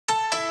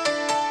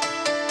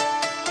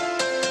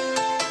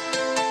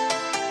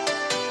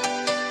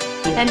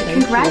you. And Thank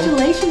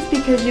congratulations,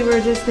 because you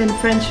were just in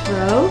French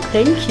Vogue.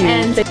 Thank you.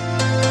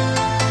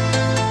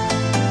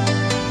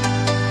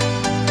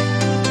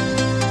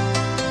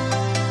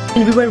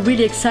 And we were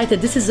really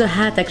excited. This is a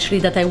hat actually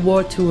that I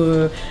wore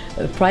to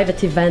a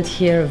private event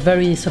here, a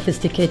very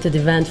sophisticated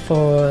event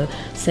for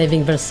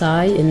Saving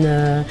Versailles.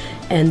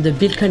 And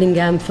Bill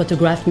Cunningham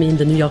photographed me in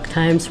the New York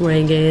Times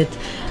wearing it.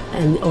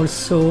 And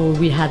also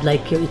we had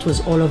like, it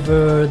was all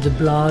over the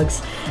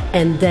blogs.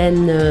 And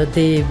then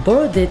they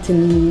borrowed it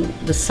in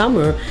the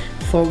summer.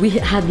 We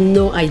had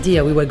no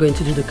idea we were going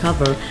to do the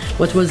cover.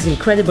 What was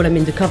incredible, I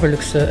mean, the cover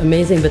looks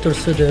amazing, but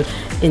also the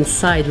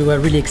inside, we were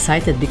really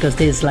excited because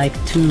there's like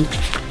two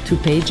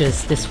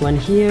pages. This one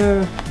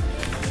here,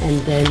 and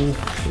then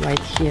right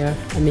here.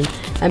 I mean,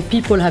 and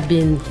people have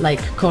been like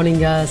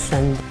calling us,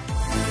 and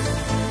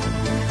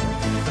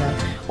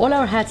all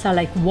our hats are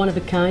like one of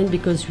a kind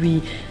because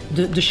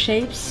the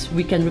shapes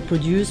we can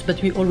reproduce, but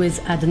we always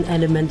add an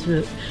element,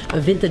 a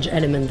vintage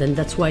element, and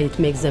that's why it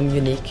makes them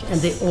unique.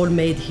 And they all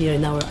made here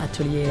in our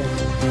atelier.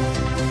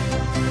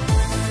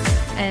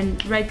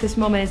 And right this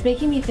moment, it's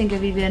making me think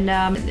of even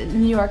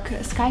New York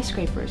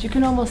skyscrapers. You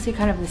can almost see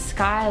kind of the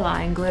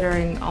skyline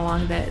glittering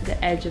along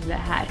the edge of the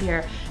hat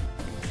here.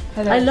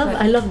 I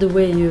love the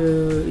way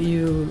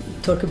you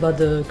talk about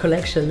the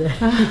collection.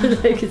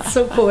 Like, it's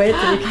so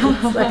poetic.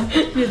 It's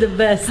like, you're the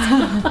best.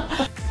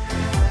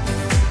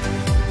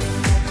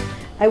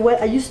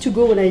 I used to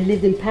go, when I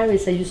lived in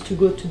Paris, I used to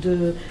go to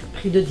the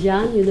Prix de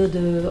Diane, you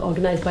know,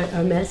 organized by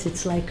Hermès.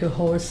 It's like a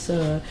horse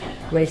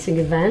racing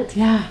event.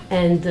 Yeah.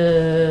 And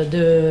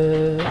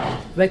the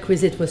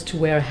requisite was to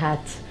wear a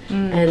hat.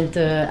 And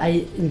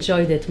I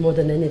enjoyed it more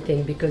than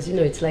anything because, you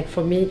know, it's like,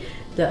 for me,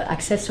 the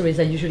accessories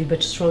are usually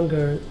much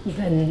stronger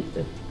than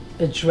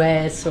a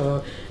dress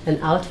or an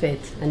outfit.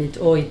 And it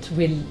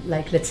will,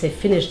 like, let's say,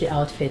 finish the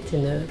outfit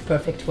in a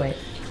perfect way.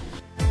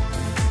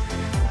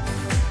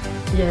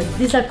 Yeah,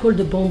 these are called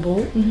the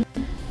bonbons.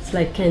 It's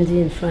like candy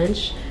in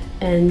French.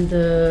 And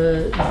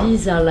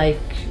these are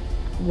like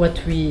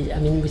what we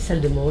sell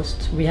the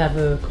most. We have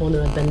a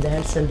corner at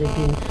Bendel's and they've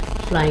been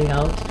flying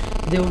out.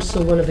 They're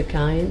also one of a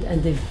kind,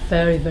 and they're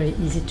very, very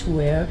easy to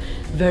wear.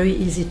 Very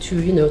easy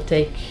to, you know,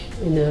 take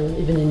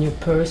even in your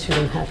purse. You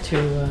don't have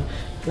to,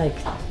 like,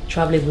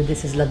 traveling with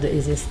this is not the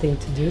easiest thing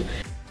to do.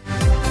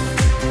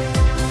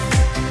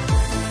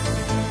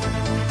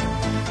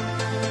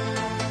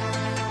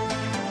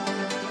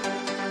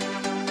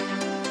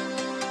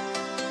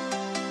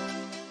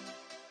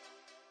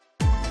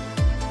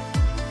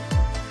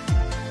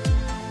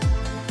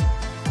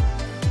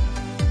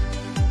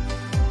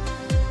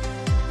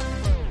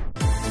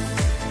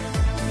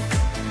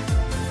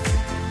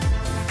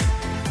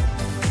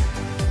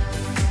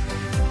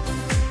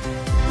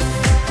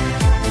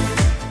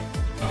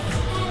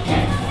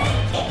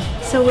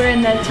 So we're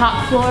in the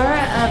top floor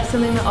of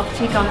Selima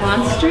Optique on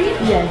Bond Street.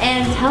 Yes.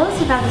 And tell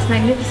us about this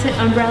magnificent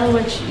umbrella,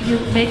 which you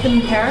make them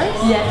in Paris?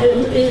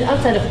 Yeah,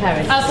 outside of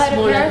Paris. Outside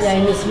of Paris? Yeah,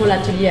 in a small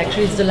atelier.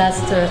 Actually, it's the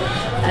last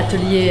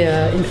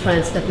atelier in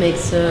France that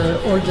makes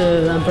all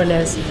the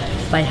umbrellas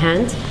by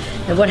hand.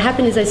 And what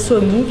happened is I saw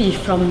a movie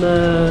from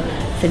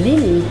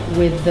Fellini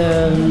with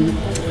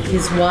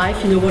his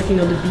wife, you know, working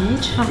on the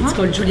beach. It's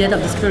called Juliet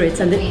of the Spirits,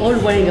 and they're all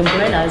wearing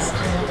umbrellas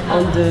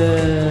on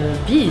the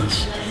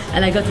beach.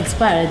 And I got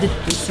inspired. I did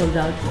it sold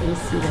out. You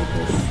see, like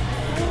this.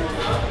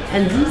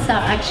 And these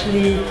are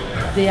actually,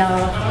 they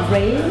are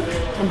rain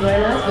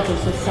umbrellas, but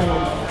also sun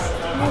umbrellas.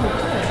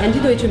 Oh. And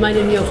you know, it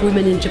reminded me of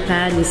women in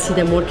Japan. You see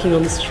them walking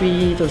on the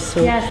street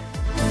also. Yes.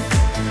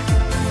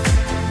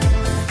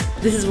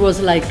 This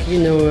was like, you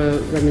know,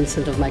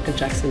 reminiscent of Michael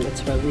Jackson.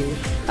 That's why we.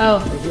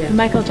 Oh, yeah.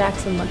 Michael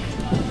Jackson look.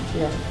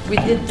 Yeah, we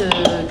did the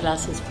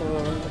glasses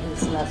for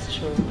his last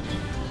show.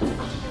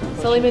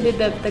 Selima did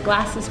the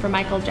glasses for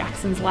Michael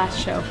Jackson's last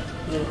show.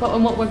 Yeah.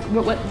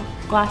 What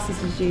glasses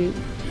did you?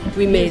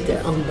 We made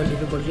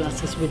unbelievable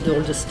glasses with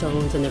all the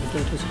stones and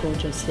everything. It was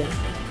gorgeous, yeah.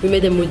 We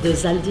made them with the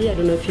Zaldi. I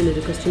don't know if you know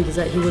the costume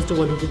design. He was the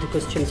one who did the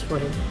costumes for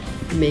him.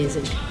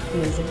 Amazing,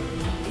 amazing.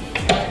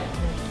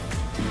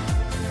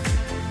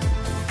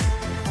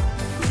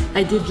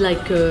 I did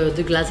like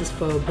the glasses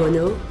for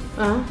Bono.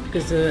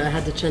 Because I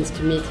had the chance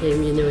to meet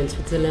him, you know, in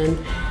Switzerland,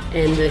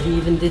 and he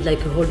even did like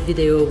a whole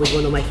video with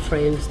one of my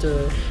frames,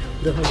 the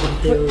whole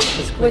video.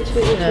 Which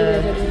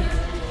video?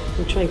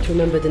 I'm trying to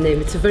remember the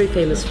name. It's a very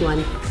famous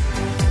one.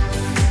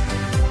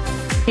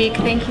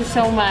 Thank you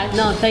so much.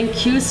 No,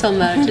 thank you so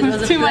much. It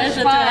was a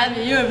pleasure to have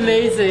you. You're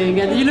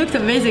amazing, and you looked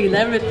amazing in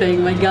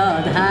everything. My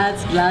God,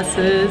 hats,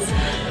 glasses.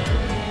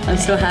 I'm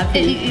so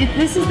happy.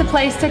 This is the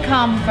place to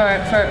come for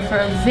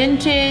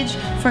vintage,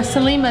 for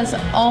Selima's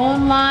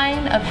own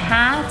line of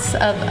hats,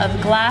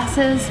 of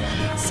glasses.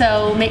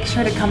 So make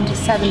sure to come to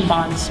 7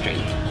 Bond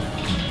Street.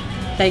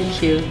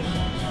 Thank you.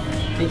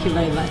 Thank you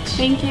very much.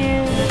 Thank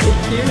you.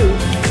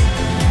 Thank you.